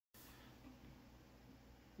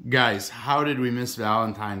Guys, how did we miss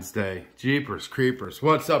Valentine's Day? Jeepers creepers.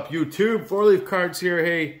 What's up, YouTube? 4-Leaf Cards here.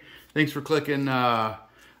 Hey, thanks for clicking. I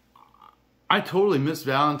totally missed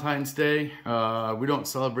Valentine's Day. We don't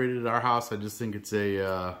celebrate it at our house. I just think it's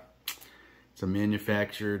a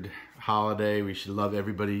manufactured holiday. We should love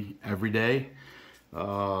everybody every day.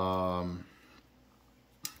 I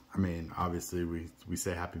mean, obviously we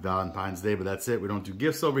say Happy Valentine's Day, but that's it. We don't do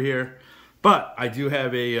gifts over here. But I do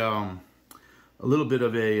have a little bit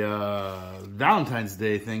of a Valentine's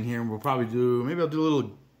Day thing here, and we'll probably do, maybe I'll do a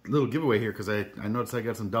little giveaway here because I noticed I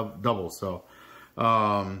got some doubles. So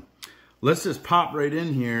let's just pop right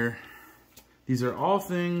in here. These are all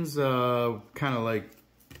things kind of like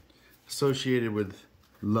associated with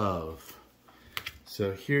love.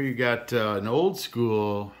 So here you got an old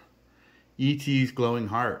school E.T.'s Glowing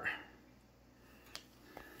Heart.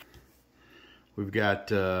 We've got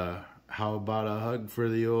How About a Hug for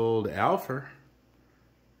the Old Alfer.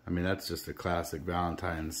 I mean, that's just a classic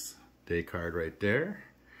Valentine's Day card right there.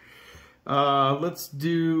 Let's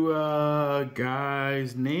do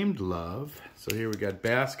guys named love. So here we got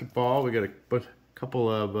basketball. We got a couple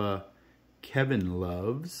of Kevin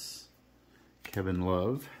Loves. Kevin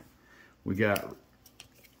Love. We got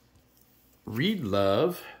Reed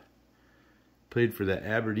Love. Played for the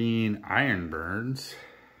Aberdeen Ironbirds.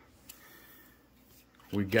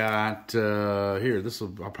 We got, here,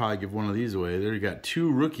 I'll probably give one of these away. There you got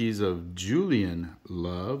 2 rookies of Julian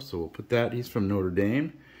Love. So we'll put that, he's from Notre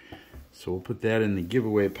Dame. So we'll put that in the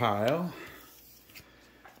giveaway pile.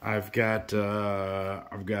 I've got doubles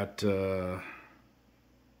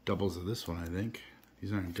of this one, I think.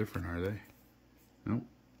 These aren't different, are they? Nope.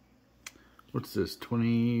 What's this,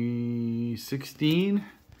 2016?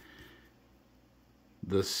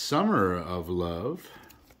 The Summer of Love.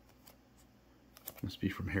 Must be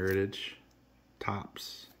from Heritage.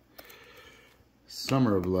 Tops.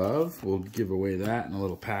 Summer of Love. We'll give away that in a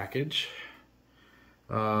little package.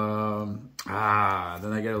 Then I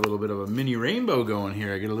got a little bit of a mini rainbow going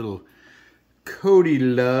here. I get a little Cody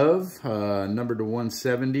Love, numbered to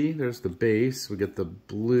 170. There's the base. We get the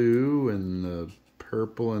blue and the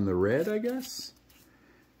purple and the red, I guess.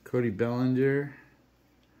 Cody Bellinger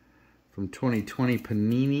from 2020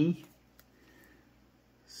 Panini.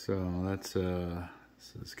 So that's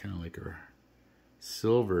this is kind of like a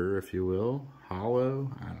silver, if you will,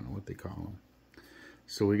 hollow. I don't know what they call them.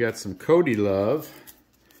 So we got some Cody Love,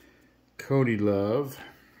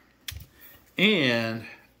 and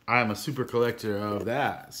I'm a super collector of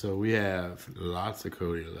that. So we have lots of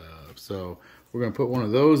Cody Love. So we're gonna put one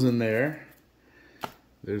of those in there.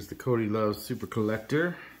 There's the Cody Love Super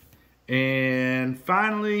Collector, and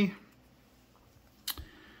finally,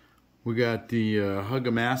 we got the Hug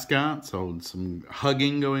a Mascot, so some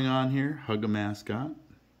hugging going on here. Hug a Mascot.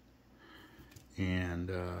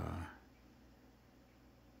 And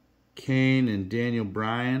Kane and Daniel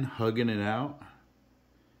Bryan hugging it out.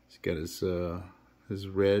 He's got his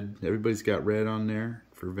red. Everybody's got red on there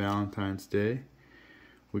for Valentine's Day.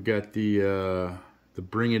 We got the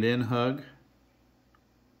Bring It In hug.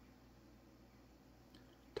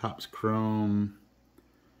 Topps Chrome,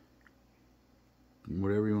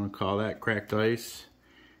 whatever you want to call that, cracked ice,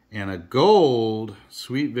 and a gold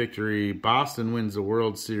Sweet Victory. Boston wins the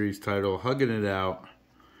World Series title, hugging it out,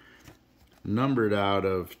 numbered out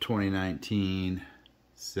of 2019,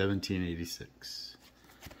 1786.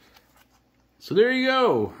 So there you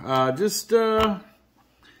go. Just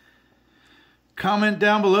comment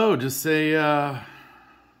down below. Just say, I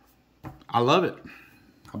love it.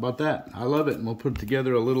 How about that? I love it. And we'll put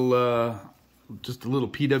together a little, just a little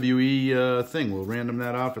PWE thing. We'll random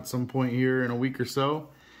that off at some point here in a week or so,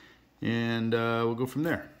 and we'll go from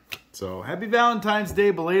there. So happy Valentine's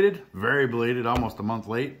Day, belated, very belated, almost a month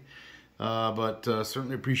late, but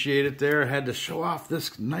certainly appreciate it there. I had to show off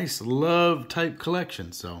this nice love type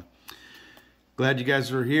collection, so glad you guys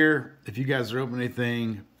are here. If you guys are opening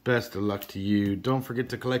anything, best of luck to you. Don't forget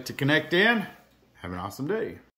to collect to connect, and have an awesome day.